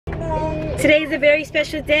Today's a very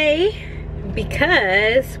special day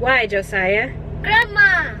because, why, Josiah?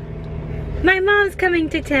 Grandma! My mom's coming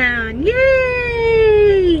to town.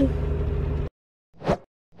 Yay!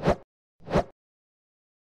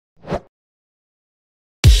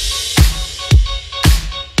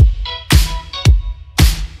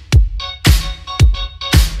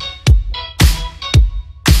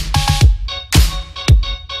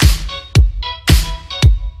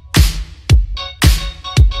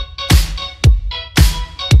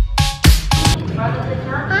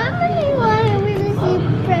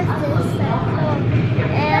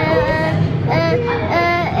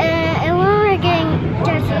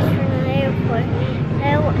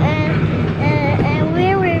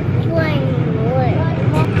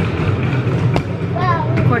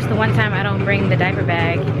 The one time I don't bring the diaper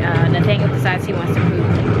bag, Nathaniel decides he wants to poop.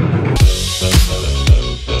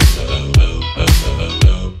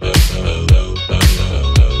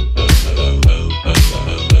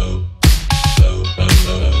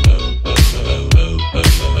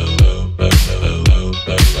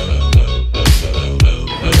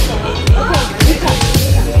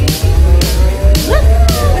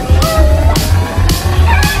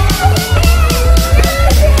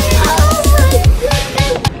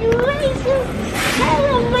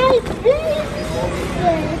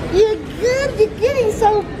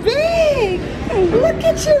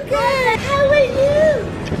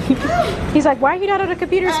 He's like, why are you not on a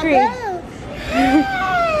computer screen?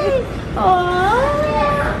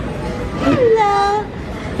 Oh, hello.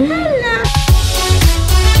 Hello.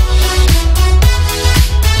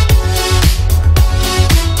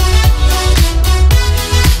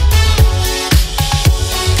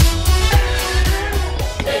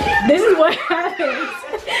 This is what happens.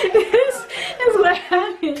 This is what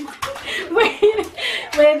happens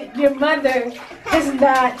when your mother is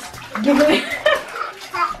not giving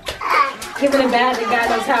a bath in God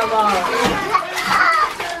knows how long.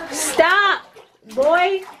 Stop,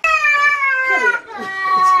 boy.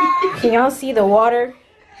 Can y'all see the water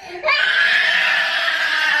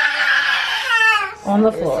on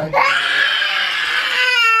the floor? Oh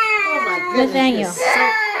my goodness. Nathaniel,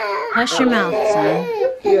 hush your mouth, son.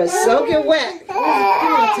 You're soaking wet. Come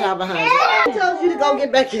on, towel behind you. I told you to go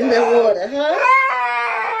get back in that water, huh?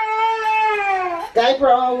 Diaper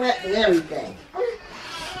all wet and everything.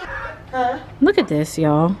 Huh? Look at this,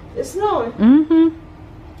 y'all. It's snowing. Mm-hmm.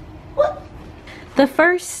 What? The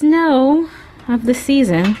first snow of the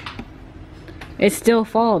season. It's still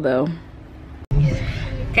fall, though.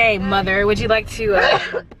 Okay, Mother, would you like to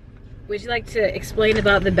explain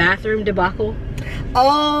about the bathroom debacle?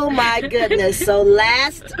 Oh my goodness. So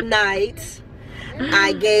last night,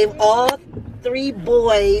 I gave all 3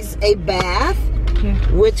 boys a bath,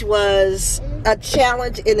 which was a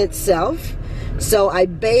challenge in itself. So I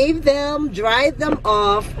bathed them, dried them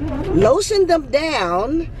off, lotioned them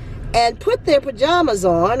down, and put their pajamas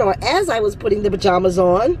on, or as I was putting the pajamas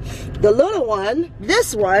on, the little one,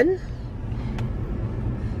 this one,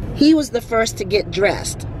 he was the first to get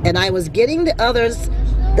dressed. And I was getting the other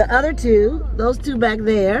 2, those 2 back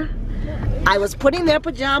there, I was putting their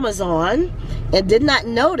pajamas on and did not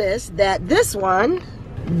notice that this one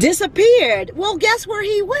disappeared. Well, guess where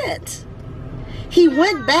he went? He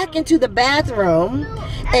went back into the bathroom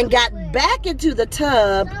and got back into the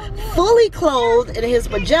tub fully clothed in his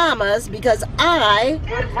pajamas because I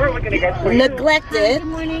neglected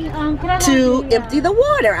to empty the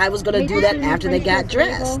water. I was going to do that after they got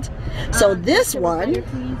dressed. So this one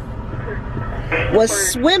was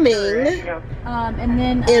swimming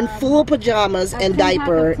in full pajamas and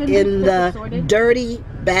diaper in the dirty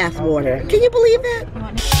bath water. Can you believe that?